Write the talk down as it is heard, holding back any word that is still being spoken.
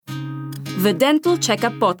The Dental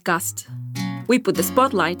Checkup Podcast. We put the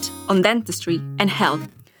spotlight on dentistry and health.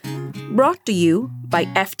 Brought to you by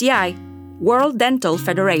FDI, World Dental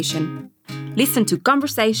Federation. Listen to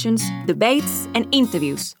conversations, debates, and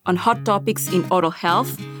interviews on hot topics in oral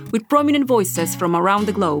health with prominent voices from around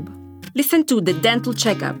the globe. Listen to The Dental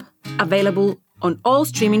Checkup, available on all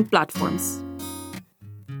streaming platforms.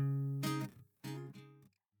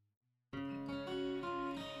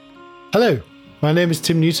 Hello, my name is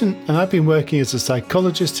Tim Newton and I've been working as a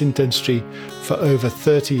psychologist in dentistry for over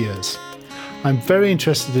 30 years. I'm very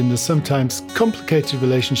interested in the sometimes complicated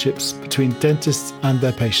relationships between dentists and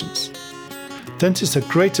their patients. Dentists are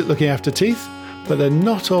great at looking after teeth, but they're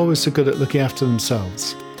not always so good at looking after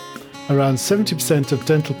themselves. Around 70% of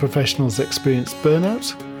dental professionals experience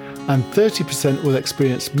burnout, and 30% will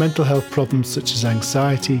experience mental health problems such as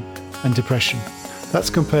anxiety and depression. That's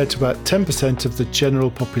compared to about 10% of the general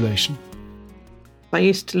population. I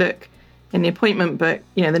used to look in the appointment book,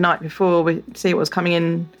 the night before, we see what was coming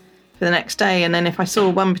in for the next day. And then if I saw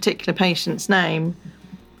one particular patient's name,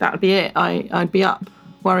 that would be it. I'd be up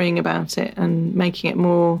worrying about it and making it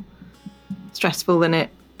more stressful than it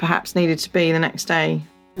perhaps needed to be the next day.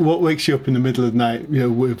 What wakes you up in the middle of the night,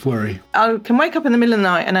 with worry? I can wake up in the middle of the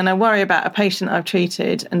night and then I worry about a patient I've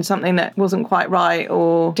treated and something that wasn't quite right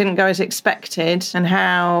or didn't go as expected and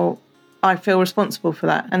how I feel responsible for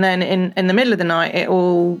that. And then in the middle of the night, it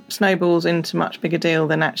all snowballs into a much bigger deal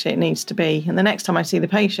than actually it needs to be. And the next time I see the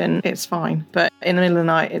patient, it's fine. But in the middle of the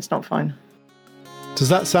night, it's not fine. Does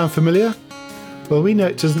that sound familiar? Well, we know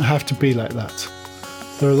it doesn't have to be like that.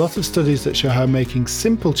 There are a lot of studies that show how making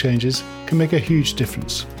simple changes can make a huge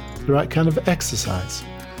difference. The right kind of exercise,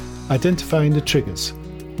 identifying the triggers,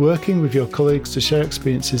 working with your colleagues to share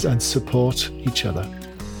experiences and support each other.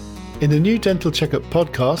 In the new Dental Checkup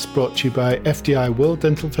podcast brought to you by FDI World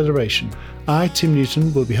Dental Federation, I, Tim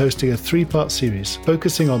Newton, will be hosting a 3-part series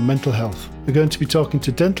focusing on mental health. We're going to be talking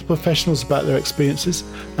to dental professionals about their experiences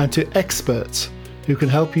and to experts who can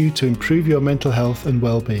help you to improve your mental health and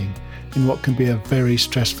well-being in what can be a very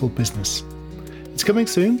stressful business. It's coming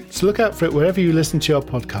soon, so look out for it wherever you listen to your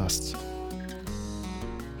podcasts.